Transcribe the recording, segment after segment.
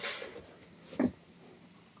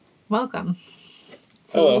Welcome.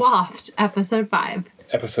 Hello. Waft, episode 5.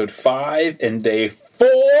 Episode 5 and day 4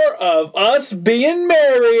 of us being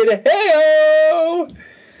married. Hey-o!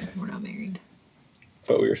 We're not married.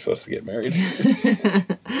 But we were supposed to get married.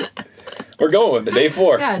 We're going with it. Day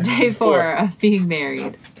 4. Yeah, day 4 of being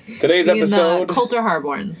married. Today's Being episode. the Coulter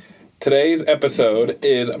Harborns. Today's episode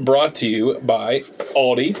is brought to you by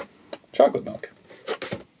Aldi Chocolate Milk.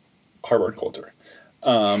 Harvard Coulter.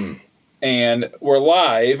 And we're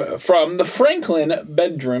live from the Franklin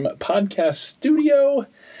Bedroom Podcast Studio.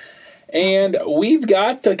 And we've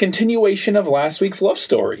got a continuation of last week's love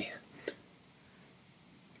story.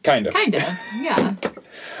 Kind of, yeah.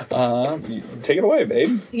 Take it away,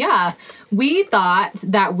 babe. Yeah. We thought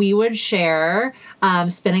that we would share,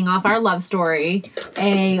 spinning off our love story,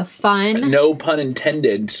 a fun... No pun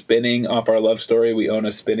intended, spinning off our love story. We own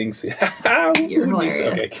a spinning... You're hilarious.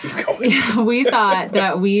 Okay, keep going. Yeah, we thought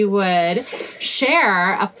that we would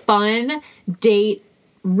share a fun date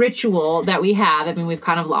ritual that we have. I mean, we've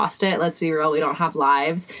kind of lost it. Let's be real. We don't have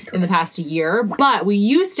lives in the past year, but we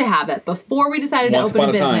used to have it before we decided to open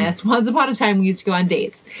a business. Once upon a time, we used to go on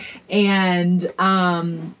dates. And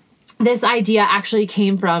this idea actually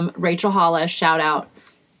came from Rachel Hollis. Shout out,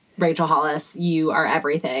 Rachel Hollis. You are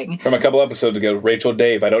everything. From a couple episodes ago, Rachel,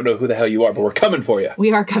 Dave, I don't know who the hell you are, but we're coming for you.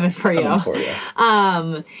 We are coming for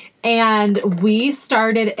you. And we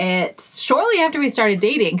started it shortly after we started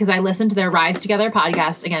dating because I listened to their Rise Together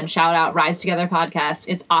podcast. Again, shout out Rise Together podcast.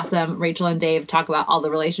 It's awesome. Rachel and Dave talk about all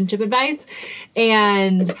the relationship advice.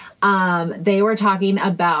 And they were talking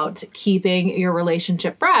about keeping your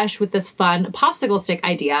relationship fresh with this fun popsicle stick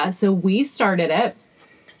idea. So we started it.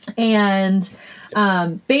 And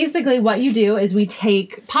basically what you do is we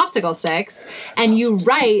take popsicle sticks and you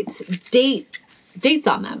write dates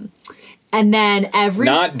on them. And then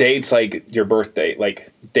Not dates like your birthday,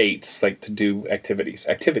 like dates, like to do activities.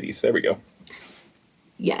 Activities, there we go.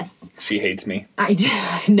 Yes. She hates me. I do.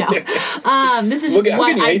 No. This is just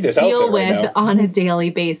what I deal with on a daily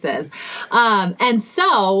basis. And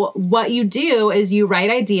so what you do is you write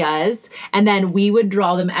ideas and then we would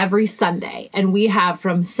draw them every Sunday. And we have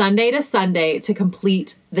from Sunday to Sunday to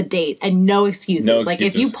complete the date and no excuses. Like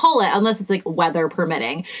if you pull it, unless it's like weather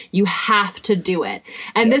permitting, you have to do it.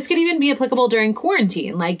 And this could even be applicable during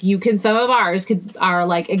quarantine. Like some of ours are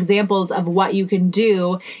like examples of what you can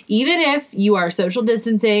do, even if you are social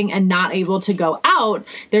distancing and not able to go out.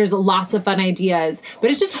 There's lots of fun ideas, but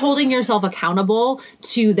it's just holding yourself accountable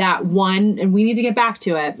to that one. And we need to get back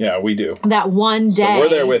to it. Yeah, we do. That one day. So we're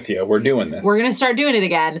there with you. We're doing this. We're going to start doing it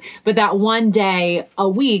again. But that one day a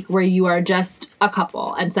week where you are just a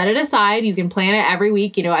couple and set it aside. You can plan it every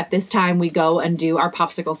week. You know, at this time we go and do our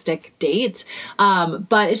popsicle stick date.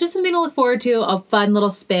 But it's just something to look forward to, a fun little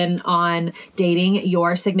spin on dating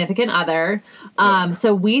your significant other.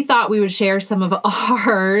 So we thought we would share some of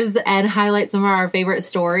ours and highlight some of our favorite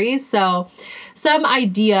stories. So some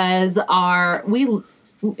ideas are,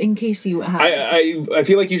 in case you have... I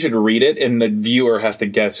feel like you should read it, and the viewer has to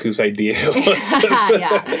guess whose idea it was.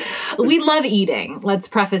 Yeah. We love eating. Let's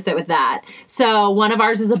preface it with that. So one of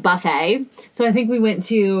ours is a buffet. So I think we went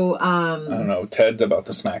to... I don't know. Ted's about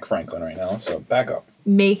to smack Franklin right now, so back up.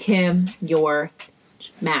 Make him your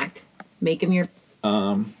Mac. Make him your...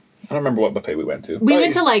 I don't remember what buffet we went to. We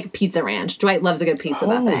went to, like, Pizza Ranch. Dwight loves a good pizza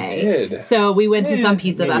buffet. We did. So we went to some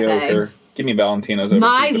pizza buffet. Give me Valentino's over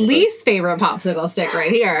My pizza least favorite popsicle stick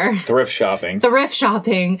right here. Thrift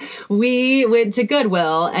shopping. We went to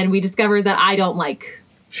Goodwill, and we discovered that I don't like...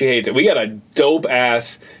 She hates it. We got a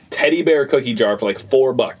dope-ass teddy bear cookie jar for like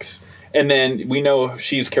 $4. And then we know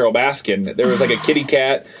she's Carol Baskin. There was like a kitty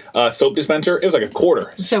cat soap dispenser. It was like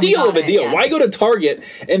 $0.25. So Steal of a deal. Yes. Why go to Target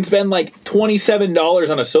and spend like $27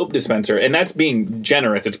 on a soap dispenser? And that's being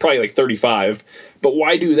generous. It's probably like $35. But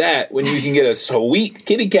why do that when you can get a sweet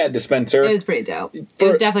kitty cat dispenser? It was pretty dope. It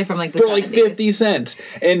was definitely from like the 70s. Like 50 cents.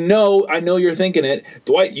 And no, I know you're thinking it.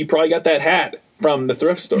 Dwight, you probably got that hat from the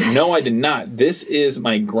thrift store. No, I did not. This is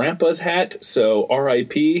my grandpa's hat. So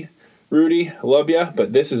R.I.P. Rudy, love ya,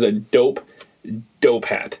 but this is a dope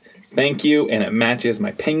hat. Thank you, and it matches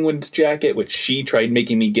my Penguins jacket, which she tried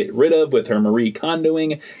making me get rid of with her Marie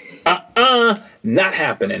Kondoing. Not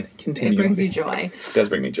happening. Continue. It brings you joy. It does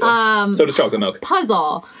bring me joy. So does chocolate milk.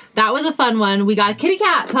 Puzzle. That was a fun one. We got a kitty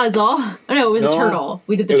cat puzzle. Oh, no, it was a turtle.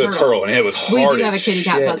 We did the turtle. It was a turtle, and it was hard. We do have a kitty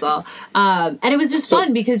cat puzzle. And it was just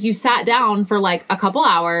fun because you sat down for like a couple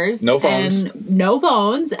hours. No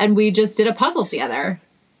phones. And we just did a puzzle together.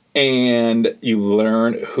 And you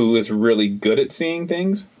learn who is really good at seeing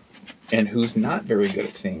things and who's not very good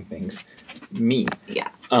at seeing things. Me. Yeah.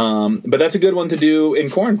 But that's a good one to do in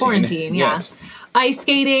quarantine. Yeah. Yes. Ice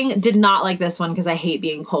skating, did not like this one because I hate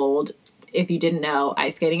being cold. If you didn't know,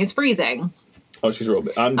 ice skating is freezing. Oh, she's real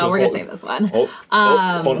big. We're going to save this one. Hold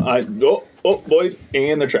on. Boys.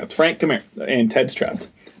 And they're trapped. Frank, come here. And Ted's trapped.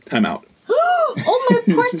 Time out. Oh,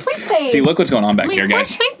 my poor sweet face. See, look what's going on back here,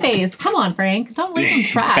 guys. Poor sweet face. Come on, Frank. Don't leave him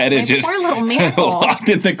trapped. Ted is just poor little man. locked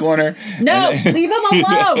in the corner. No, leave him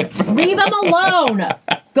alone. Leave him alone.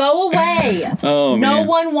 Go away. Oh, man. No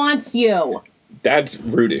one wants you. That's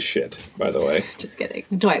rude as shit, by the way. Just kidding.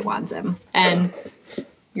 Dwight wants him. And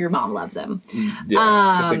your mom loves him.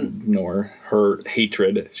 Yeah, just ignore her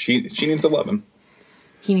hatred. She needs to love him.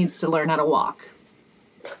 He needs to learn how to walk.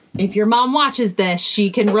 If your mom watches this, she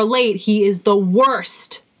can relate. He is the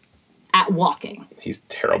worst at walking. He's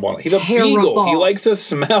terrible. He's a beagle. He likes to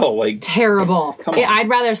smell. Terrible. Come on. I'd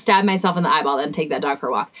rather stab myself in the eyeball than take that dog for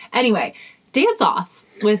a walk. Anyway, dance off.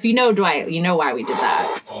 If you know Dwight, you know why we did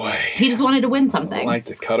that. Boy. He just wanted to win something. I like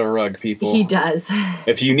to cut a rug, people. He does.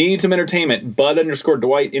 If you need some entertainment,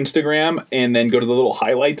 Bud_Dwight Instagram, and then go to the little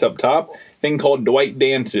highlights up top. Thing called Dwight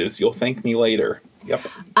Dances. You'll thank me later. Yep.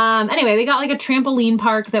 Anyway, we got a trampoline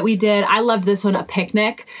park that we did. I loved this one, a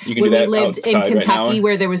picnic. You can when do that we lived in Kentucky right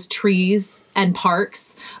where there was trees and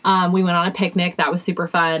parks. We went on a picnic. That was super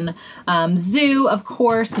fun. Zoo, of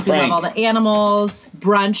course, because we love all the animals.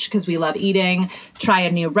 Brunch, because we love eating. Try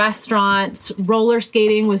a new restaurant. Roller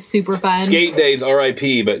skating was super fun. Skate days,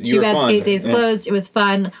 RIP, but you were fun. Too bad skate days closed. It was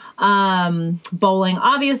fun. Bowling,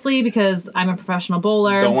 obviously, because I'm a professional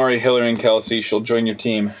bowler. Don't worry, Hillary and Kelsey. She'll join your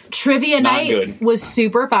team. Trivia night was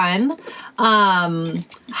super fun.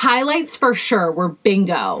 Highlights for sure were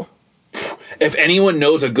bingo. If anyone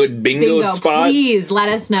knows a good bingo spot, please let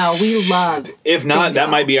us know. We love If not, bingo. That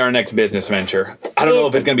might be our next business venture. I don't know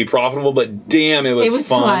if it's going to be profitable, but damn, it was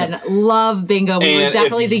fun. Love bingo. We were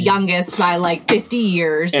definitely the youngest by 50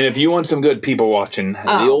 years. And if you want some good people watching,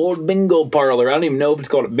 the old bingo parlor, I don't even know if it's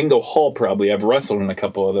called a bingo hall probably. I've wrestled in a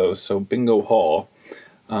couple of those, so bingo hall.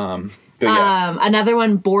 Another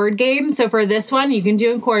one, board game. So for this one, you can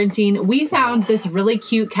do in quarantine. We found this really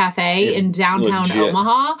cute cafe in downtown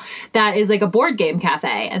Omaha that is a board game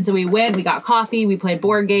cafe. And so we went, we got coffee, we played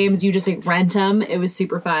board games. You just rent them. It was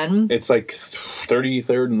super fun. It's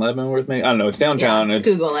 33rd and Leavenworth, maybe. I don't know. It's downtown. Yeah,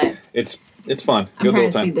 Google it. It's fun. I'm trying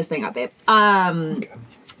to speed this thing up, babe. Okay.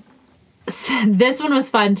 This one was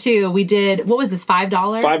fun too. We did, what was this, $5?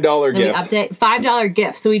 $5 gift. We update $5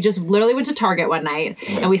 gift. So we just literally went to Target one night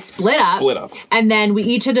and we split up. And then we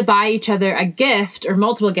each had to buy each other a gift or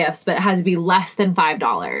multiple gifts, but it has to be less than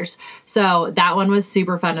 $5. So that one was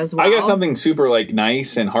super fun as well. I got something super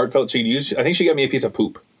nice and heartfelt she could use. I think she got me a piece of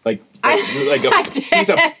poop. A piece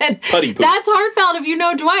of putty poop. That's heartfelt if you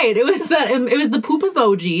know Dwight. It was the poop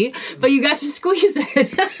emoji, but you got to squeeze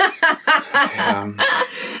it.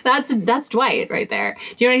 That's Dwight right there.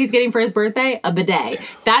 Do you know what he's getting for his birthday? A bidet.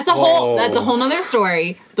 That's a whole nother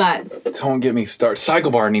story. But don't get me started. Cycle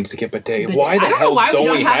Bar needs to get bidet. Why the hell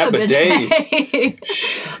don't we have bidet?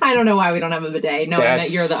 I don't know why we don't have a bidet, knowing that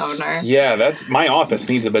you're the owner. Yeah, my office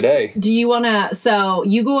needs a bidet. Do you want to? So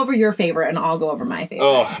you go over your favorite, and I'll go over my favorite.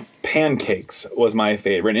 Oh, pancakes was my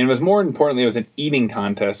favorite, and it was more importantly, it was an eating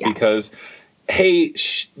contest because, hey,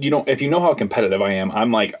 if you know how competitive I am,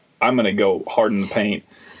 I'm gonna go hard in the paint.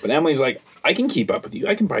 But Emily's I can keep up with you.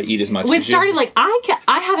 I can probably eat as much as you. It started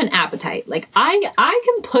I have an appetite. I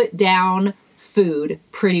can put down food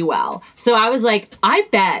pretty well. So I was I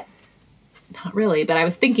bet, not really, but I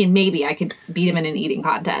was thinking maybe I could beat him in an eating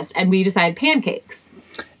contest. And we decided pancakes.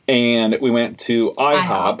 And we went to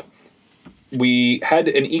IHOP. We had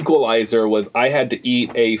an equalizer was I had to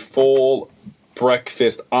eat a full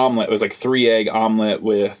breakfast omelet. It was 3-egg omelet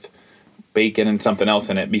with bacon and something else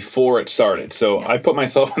in it before it started. So I put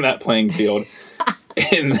myself on that playing field.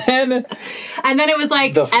 and then it was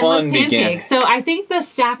the endless pancakes. Began. So I think the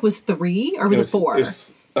stack was 3 or was it 4?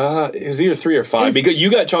 It was either 3 or 5 because you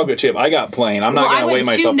got chocolate chip. I got plain. I'm not going to weigh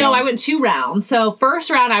myself down. No, I went 2 rounds. So first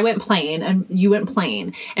round I went plain and you went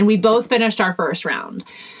plain. And we both finished our first round.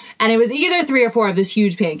 And it was either 3 or 4 of this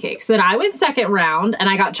huge pancakes. So then I went second round and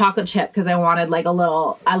I got chocolate chip because I wanted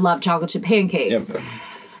I love chocolate chip pancakes. Yep.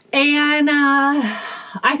 And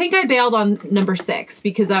I think I bailed on number 6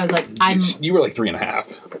 because I was You were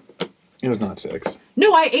 3.5. It was not 6.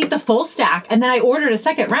 No, I ate the full stack and then I ordered a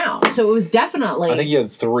second round. So it was definitely. I think you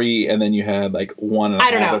had 3 and then you had 1.5.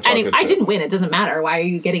 I don't know. Anyway, I didn't win. It doesn't matter. Why are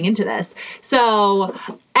you getting into this? So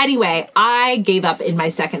anyway, I gave up in my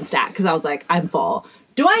second stack because I was I'm full.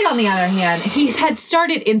 Dwight, on the other hand, he had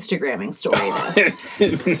started Instagramming Story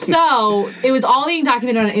this. So it was all being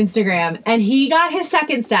documented on Instagram, and he got his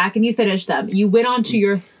second stack, and you finished them. You went on to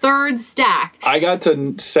your third stack. I got to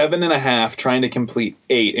 7.5 trying to complete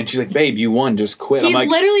 8, and she's like, babe, you won, just quit. He's I'm like,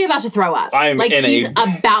 literally about to throw up. He's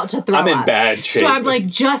about to throw up. I'm in bad shape. So I'm like,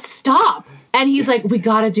 just stop. And he's like, we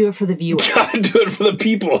gotta do it for the viewers. Gotta do it for the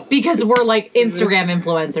people. Because we're like Instagram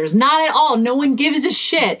influencers. Not at all. No one gives a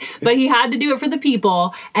shit. But he had to do it for the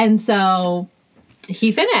people. And so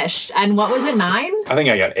he finished. And what was it, 9? I think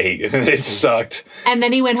I got 8. It sucked. And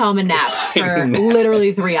then he went home and napped for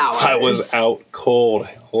literally 3 hours. I was out cold.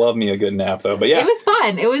 Love me a good nap, though. But yeah. It was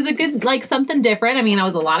fun. It was a good, something different. I mean, I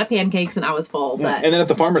was a lot of pancakes and I was full. But and then at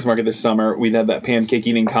the farmer's market this summer, we had that pancake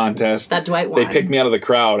eating contest. That Dwight won. They picked me out of the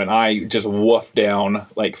crowd, and I just woofed down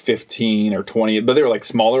 15 or 20. But they were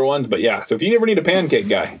smaller ones. But yeah, so if you ever need a pancake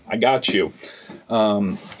guy, I got you.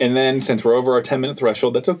 And then since we're over our 10-minute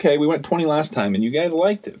threshold, that's okay. We went 20 last time, and you guys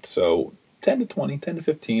liked it. So 10 to 20, 10 to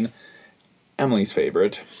 15. Emily's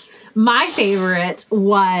favorite. My favorite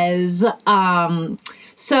was...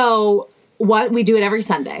 So what we do it every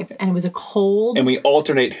Sunday, and it was a cold, and we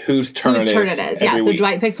alternate whose turn it is. Yeah, so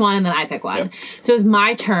Dwight picks one, and then I pick one. Yep. So it was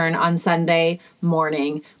my turn on Sunday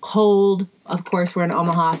morning, cold. Of course, we're in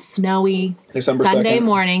Omaha, snowy. Sunday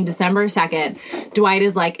morning, December 2nd. Dwight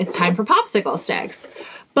is like, it's time for popsicle sticks.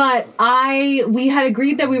 But we had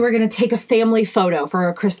agreed that we were going to take a family photo for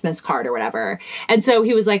a Christmas card or whatever, and so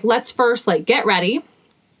he was like, let's first get ready.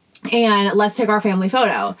 And let's take our family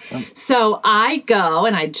photo. So I go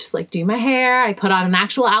and I just do my hair. I put on an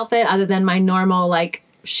actual outfit other than my normal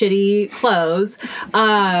shitty clothes.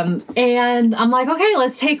 And I'm like, okay,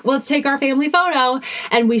 let's take our family photo.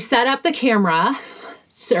 And we set up the camera,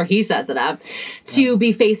 or he sets it up, to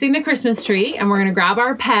be facing the Christmas tree. And we're going to grab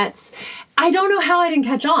our pets. I don't know how I didn't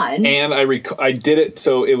catch on. And I did it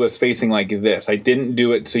so it was facing like this. I didn't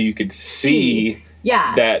do it so you could see.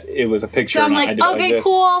 Yeah. That it was a picture. So I'm like, okay,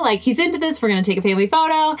 cool. He's into this. We're going to take a family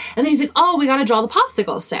photo. And then he's like, oh, we got to draw the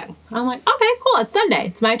popsicle stick. I'm like, okay, cool. It's Sunday.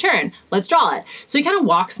 It's my turn. Let's draw it. So he kind of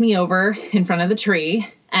walks me over in front of the tree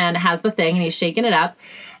and has the thing and he's shaking it up.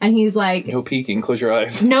 And he's like... No peeking. Close your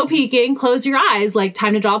eyes. No peeking. Close your eyes.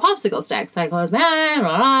 Time to draw a popsicle stick. So I close my eyes.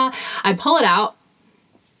 Blah, blah. I pull it out.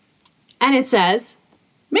 And it says,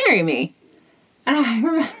 marry me. And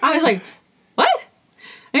I was like, what?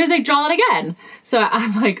 And he was like, draw it again. So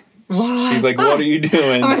I'm like, what? She's like, what are you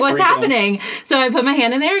doing? I'm like, what's happening? So I put my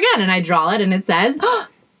hand in there again and I draw it and it says,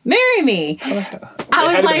 marry me.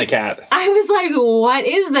 I was like, cat. I was like, what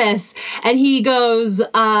is this? And he goes,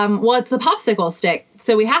 well, it's the popsicle stick.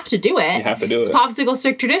 So we have to do it. You have to do it. It's popsicle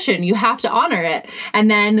stick tradition. You have to honor it. And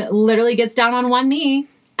then literally gets down on one knee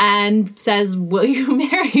and says, will you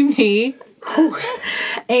marry me?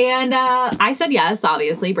 And I said yes,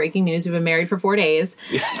 obviously. Breaking news, we've been married for 4 days.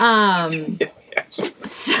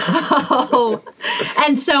 So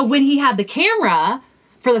when he had the camera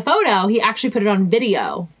for the photo, he actually put it on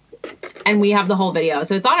video. And we have the whole video.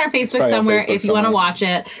 So it's on our Facebook somewhere if you want to watch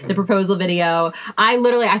it, the proposal video.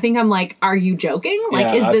 I think I'm like, are you joking?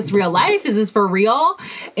 Is this real life? Is this for real?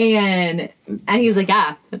 And he was like,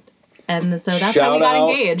 yeah. And so that's how we got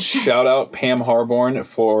engaged. Shout out Pam Harborn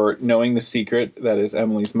for knowing the secret that is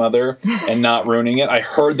Emily's mother and not ruining it. I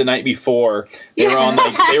heard the night before they were on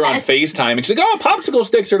FaceTime and she's like, "Oh, popsicle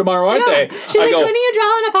sticks are tomorrow, aren't they?" She's like, "When are you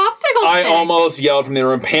drawing a popsicle stick?" I almost yelled from the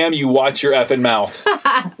room, "Pam, you watch your effing mouth!"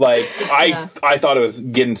 I thought it was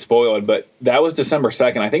getting spoiled, but that was December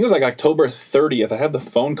 2nd. I think it was October 30th. I have the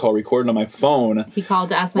phone call recorded on my phone. He called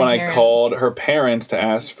to ask my parents. When I called her parents to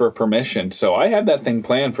ask for permission, so I had that thing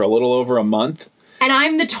planned for a little over a month. And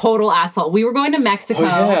I'm the total asshole. We were going to Mexico. Oh,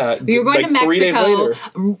 yeah. We were going to Mexico 3 days later.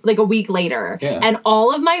 A week later. Yeah. And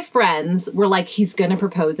all of my friends were like, he's going to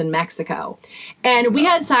propose in Mexico. And we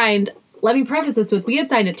had signed, let me preface this with, we had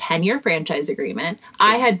signed a 10-year franchise agreement.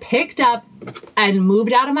 I had picked up and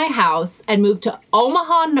moved out of my house and moved to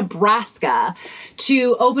Omaha, Nebraska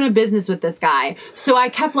to open a business with this guy. So I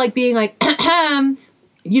kept being like,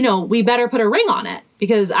 we better put a ring on it.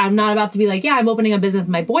 Because I'm not about to be like, yeah, I'm opening a business with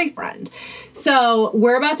my boyfriend. So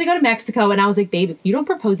we're about to go to Mexico. And I was like, babe, if you don't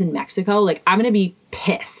propose in Mexico, I'm going to be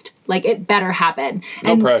pissed. It better happen.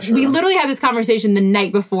 No pressure. We literally had this conversation the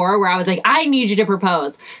night before where I was like, I need you to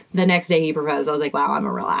propose. The next day he proposed. I was like, wow, I'm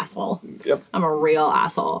a real asshole. Yep. I'm a real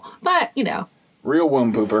asshole. But, real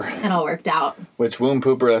womb pooper. It all worked out. Which womb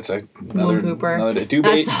pooper? That's another womb pooper. Another day. Do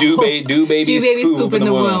babies poop in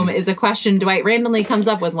the womb is a question Dwight randomly comes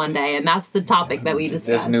up with one day, and that's the topic that we discuss.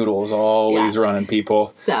 This noodle is always running people.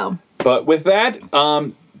 So. But with that,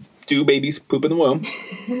 do babies poop in the womb?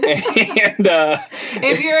 And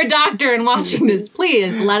if you're a doctor and watching this,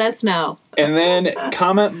 please let us know. And then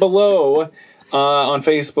comment below on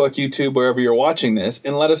Facebook, YouTube, wherever you're watching this,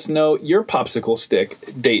 and let us know your popsicle stick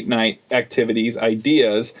date night activities,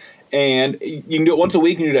 ideas. And you can do it once a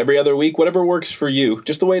week, you can do it every other week, whatever works for you.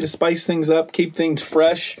 Just a way to spice things up, keep things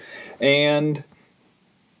fresh, and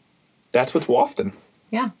that's what's wafting.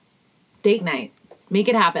 Yeah. Date night. Make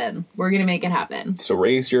it happen. We're going to make it happen. So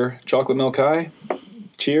raise your chocolate milk high.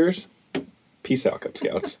 Cheers. Peace out, Cub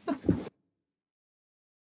Scouts.